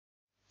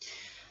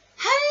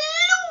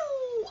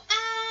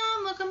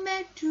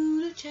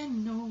to the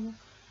channel.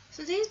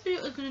 So today's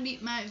video is going to be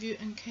my review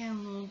on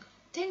Kylie Minogue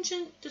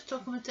Tension, just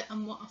talking about it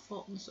and what I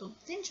thought on the song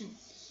Tension.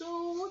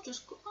 So we'll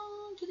just go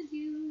on to the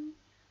review.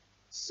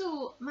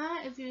 So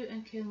my review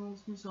on Kylie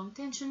Minogue's new song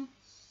Tension.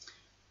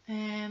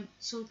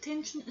 So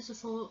Tension is a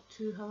follow-up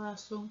to her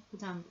last song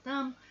Padam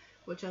Padam,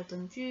 which I've done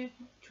a review.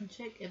 Try and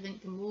check it,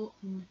 link down below.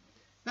 And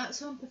that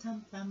song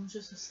Padam Padam was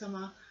just a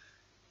summer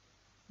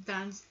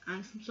dance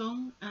anthem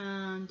song,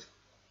 and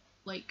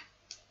like,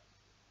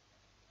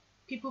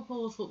 people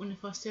probably thought when they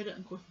first heard it,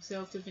 and of course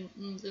myself, they think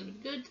it's gonna be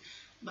good,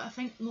 but I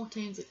think more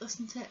times like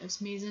listening to it,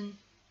 it's amazing,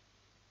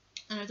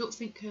 and I don't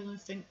think Kylie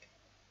think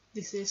the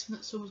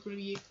assessment song was going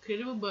to be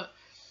incredible, but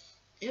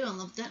everyone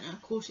loved it, and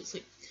of course it's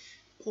like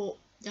pop,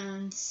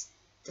 dance,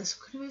 this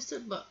kind of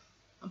music, but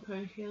I'm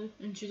proud of Kylie,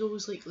 and she's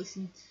always like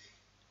listening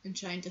and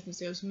trying different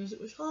styles of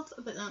music, which I love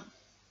about that.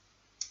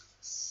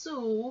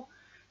 So,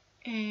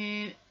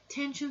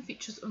 Tension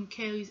features on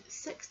Kylie's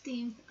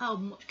 16th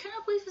album, which can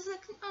I believe is the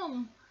 16th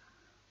album?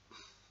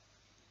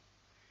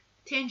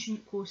 Tension,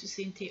 of course, is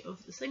the same title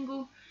of the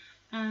single,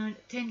 and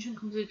Tension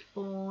comes out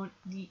on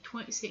the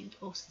 22nd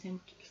of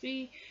September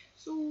 2023.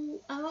 So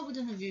I will be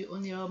doing a review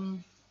on the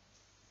album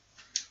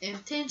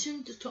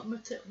Tension, just talking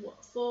about it, what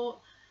I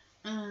thought,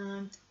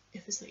 and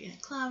if it's like any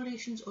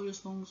collaborations or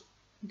just songs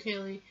from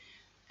Kylie,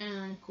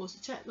 and of course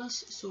the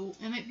checklist. So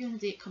it might be on the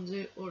day it comes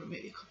out, or it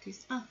might be a couple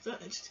days after,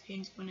 it just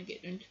depends when I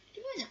get around to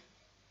doing it.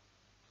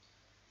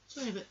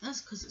 Sorry about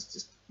this, because it's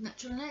just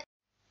natural night.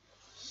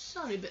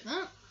 Sorry about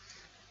that.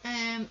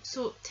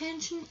 So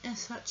Tension is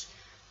such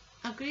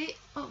a great,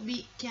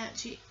 upbeat,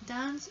 catchy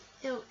dance,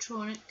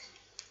 electronic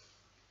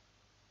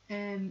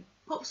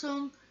pop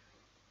song,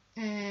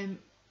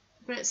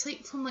 but it's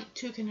like from like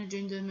two kind of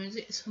genres of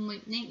music. It's from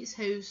like 90s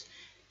house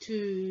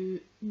to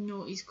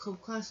noughties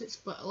club classics,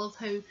 but I love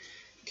how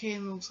Kylie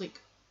Minogue's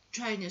like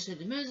trying to sound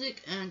the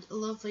music, and I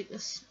love like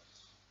this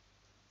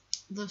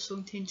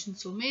song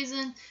Tension's so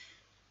amazing.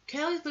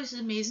 Kylie's voice is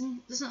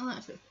amazing. It doesn't matter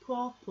if it's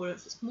pop or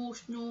if it's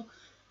emotional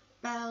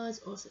ballads,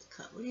 or if it's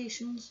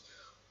collaborations,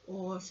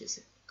 or if it's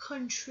like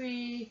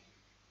country,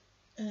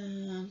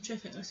 I'm trying to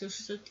think what else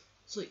she said.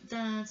 It's like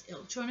dance,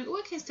 electronic,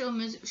 what kind of style of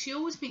music. She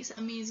always makes it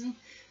amazing,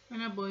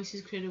 and her voice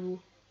is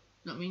credible.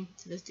 Not me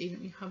to this day,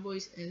 not me. Her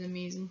voice is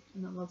amazing,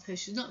 and I love how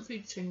she's not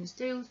afraid to try new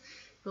styles.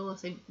 But I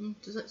think,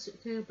 does that suit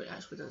her? But it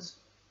actually does.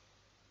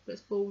 But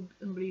it's bold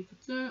and brave for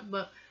doing it,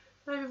 but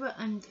proud of it,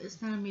 and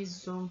it's an amazing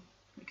song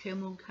that Kylie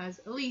Minogue has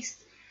at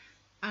least,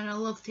 and I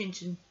love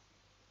Tension.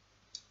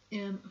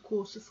 Of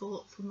course, the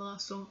follow-up from the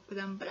last song,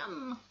 Badam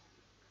Badam.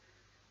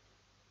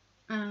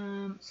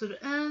 So there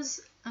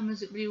is a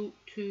music video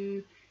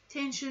to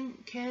Tension.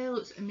 Kylie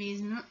looks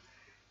amazing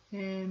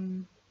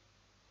in it.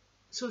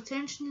 So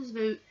Tension is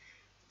about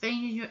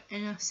finding your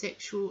inner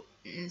sexual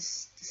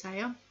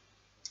desire,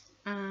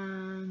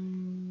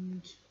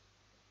 and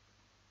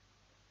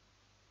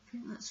I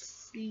think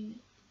that's free.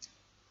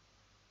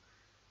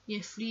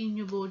 Yeah, freeing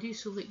your body.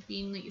 So like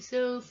being like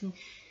yourself,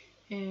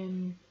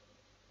 and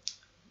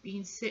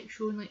being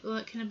sexual and like all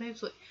that kind of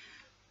vibes. Like,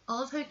 I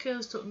love how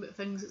Kylie's talking about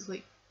things that's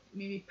like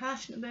maybe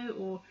passionate about,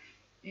 or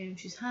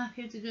she's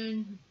happy to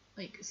doing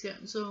like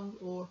certain songs,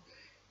 or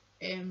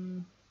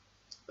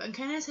but I'm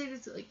kind of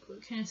excited to like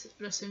what kind of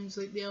this sounds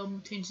like the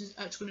album Tension is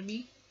actually going to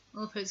be. I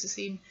love how it's the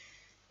same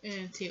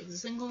title as the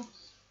single,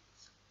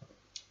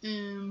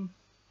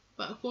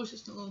 but of course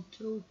it's not long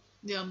till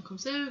the album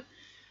comes out.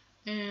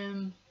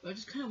 But I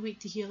just can't wait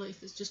to hear like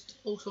if it's just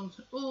all songs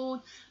on their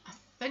own. I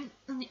think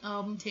on the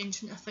album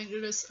Tension, I think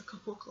there is a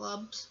couple of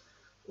collabs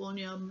on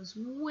the album as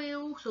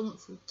well, so I look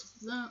forward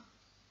to that,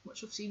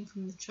 which I've seen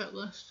from the track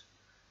list.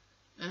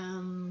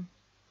 No,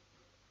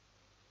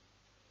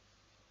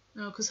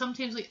 because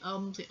sometimes like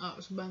albums, like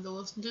artists and bands I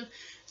listen to,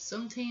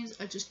 sometimes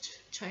I just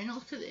try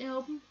not to look at the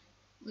album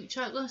like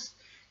track list,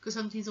 because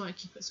sometimes I want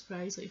to keep it a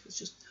surprise, like if it's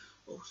just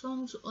all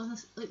songs on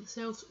like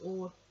themselves,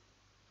 or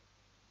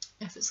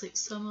if it's like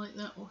some like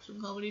that, or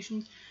some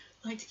collaborations.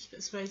 I like to keep it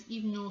a surprise,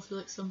 even though I feel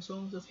like some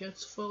songs I've heard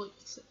before, like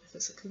if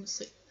it's like kind of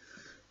like,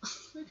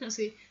 what can I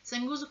say,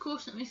 singles of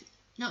course, you know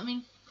what I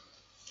mean?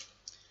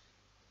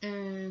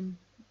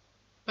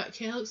 But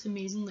Kylie looks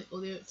amazing, like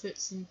all the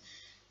outfits, and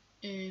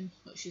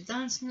like she's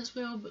dancing as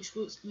well, but she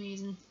looks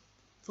amazing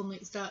from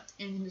like start to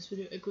end in this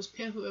video. It goes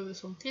perfect with the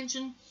song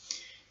Tension.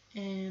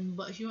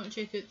 But if you want to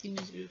check out the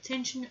music video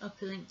Tension, I'll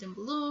put a link down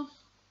below.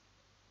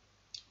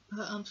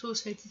 But I'm so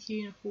excited to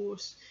hear, of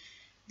course,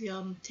 the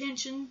album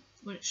Tension,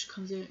 which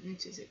comes out on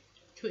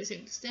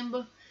 22nd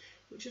December,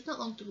 which is not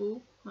long to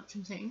go, much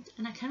I'm saying,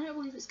 and I cannot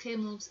believe it's Kylie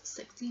Minogue's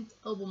 16th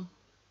album.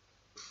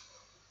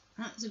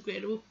 That's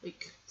incredible,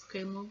 like, for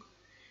Kylie Minogue.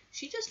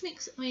 She just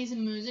makes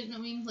amazing music, you know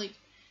what I mean, like,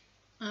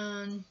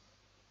 and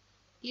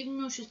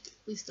even though she's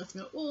released stuff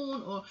on her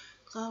own, or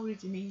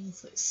collaborated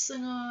with like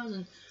singers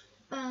and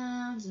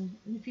bands and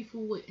new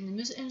people like in the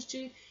music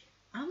industry,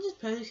 I'm just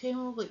proud of Kylie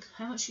Minogue, like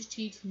how much she's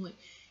achieved from like,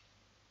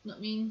 you know what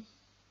I mean,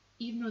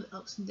 even though the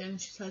ups and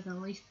downs she's had in her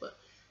life, but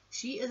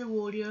she is a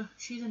warrior,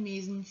 she's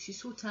amazing, she's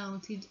so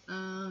talented,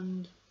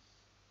 and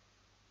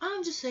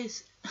I'm just saying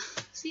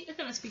See, I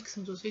can't speak because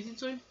I'm so excited,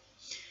 sorry.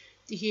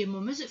 To hear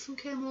more music from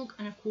Kylie Minogue,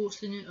 and of course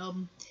the new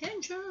album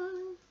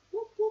Tension.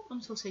 Whoop whoop,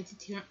 I'm so excited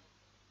to hear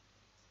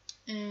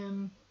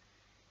it.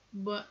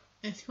 But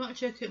if you want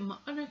to check out my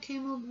other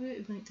Kylie Minogue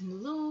review, link down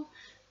below.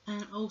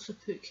 And also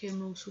put Kylie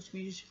Minogue's social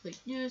media like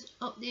news,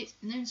 updates,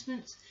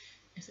 announcements,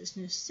 if it's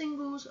new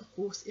singles, of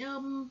course the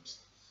albums,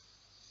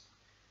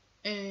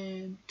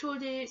 tour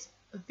dates,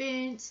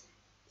 events,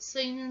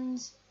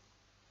 signings,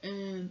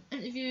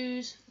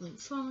 interviews, like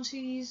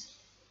pharmacies,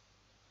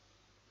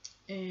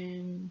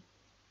 events,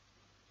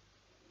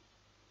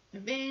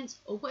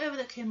 or whatever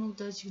that Kylie Minogue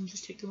does. You can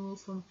just check them all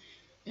from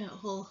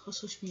all her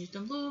social media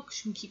down below, because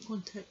you can keep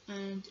contact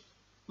and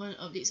when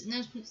updates and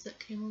announcements that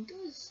Kylie Minogue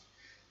does.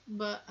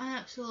 But I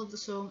absolutely love the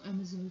song,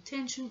 and the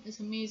retention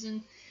is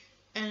amazing,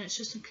 and it's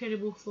just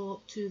incredible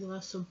follow-up to the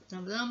last song,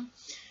 Padam,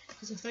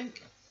 because I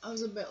think I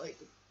was a bit like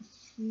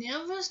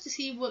nervous to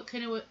see what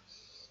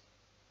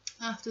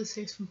after the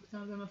sex from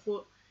Padam. I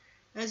thought,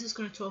 is this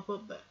going to top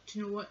up? But do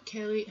you know what?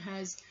 Kylie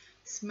has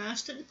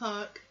smashed it in the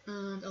park,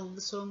 and I love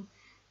the song,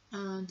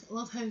 and I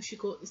love how she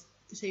got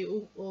the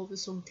title of the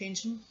song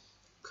Tension,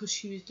 because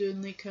she was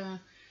doing like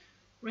a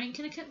rank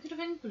kind of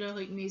thing, but I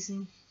like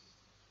amazing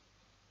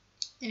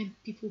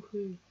people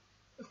who,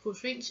 of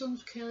course, write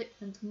songs with Kylie,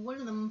 and one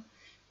of them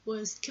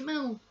was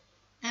Camille.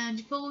 And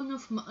you probably know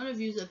from my other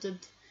reviews I did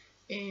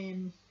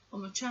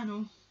on my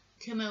channel,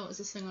 Camille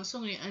is a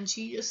singer-songwriter, and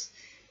she is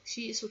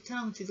so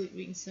talented, like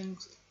writing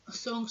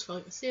songs for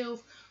like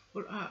herself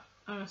or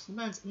artists and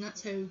bands, and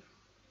that's how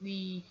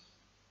the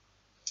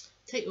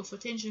title for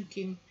Tension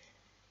came,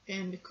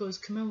 because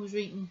Camille was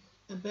writing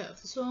a bit of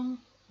the song,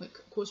 like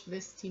of course with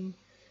this team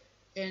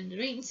in the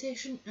writing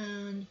session,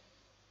 and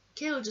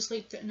Kylie just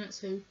liked it, and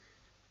that's how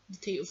the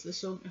title for the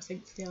song, I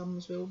think, for the album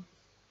as well.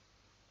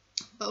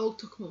 But I'll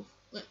talk about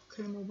like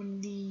kind of more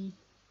when the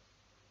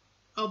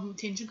album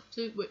Tension comes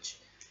out, which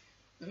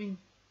I mean,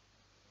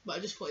 but I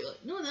just thought you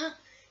like know that.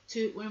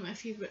 To one of my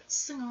favourite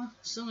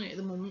songwriter at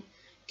the moment,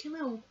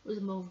 Camille was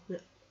involved with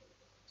it,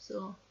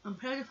 so I'm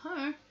proud of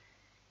her,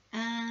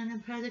 and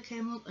I'm proud of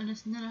Kylie, and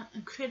it's another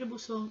incredible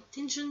song,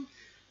 Tension.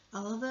 I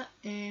love it.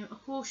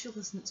 Of course, you'll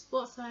listen to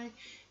Spotify,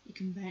 you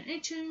can buy it on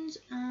iTunes,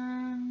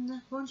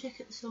 and go and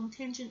check out the song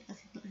Tension if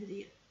you've not heard it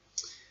yet.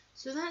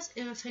 So that's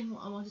everything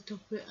what I want to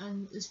talk about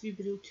in this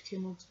video to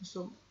Kylie Minogue's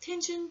song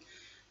Tension.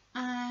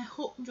 I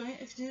hope you enjoy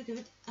it. If you do, give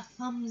it a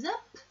thumbs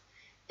up.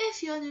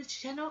 If you're new to the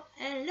channel,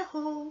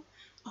 hello.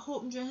 I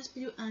hope you enjoy this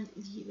video and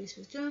the rest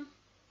of the channel.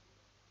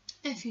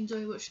 If you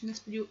enjoy watching this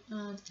video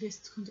and the rest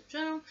of the content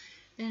channel,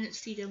 then it's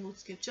free download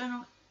to give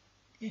channel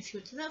if you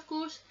want to that, of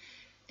course.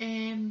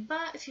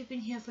 But if you've been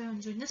here for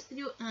enjoying this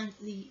video and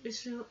the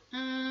rest video,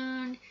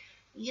 and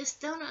you're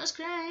still not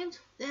subscribed,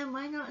 then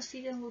why not? It's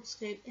free download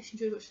subscribe if you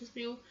enjoy watching this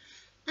video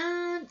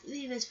and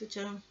the rest of the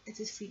channel. It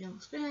is free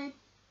download subscribe.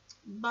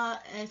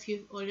 But if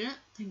you've already done it,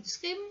 thank you for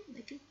subscribing,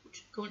 like,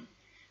 watch, comment,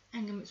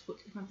 and give me support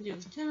to my videos on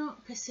the channel.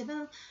 Press the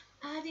bell,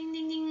 ding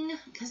ding ding,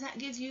 because that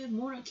gives you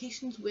more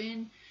notifications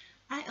when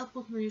I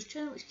upload my videos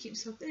channel, which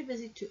keeps myself very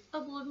busy to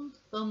uploading,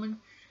 filming,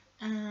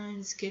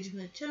 and scheduling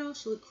the channel.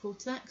 So look forward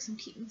to that, because I'm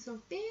keeping myself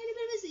very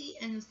busy,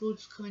 and there's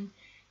loads coming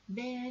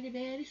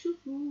very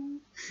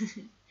soon.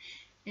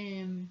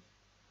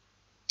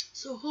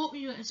 So hope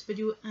you enjoyed this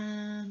video,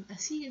 and I'll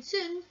see you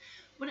soon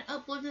when I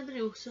upload another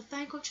video. So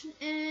thanks for watching,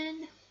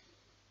 and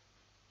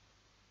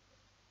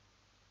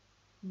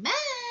bye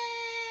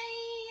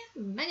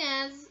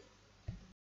guys.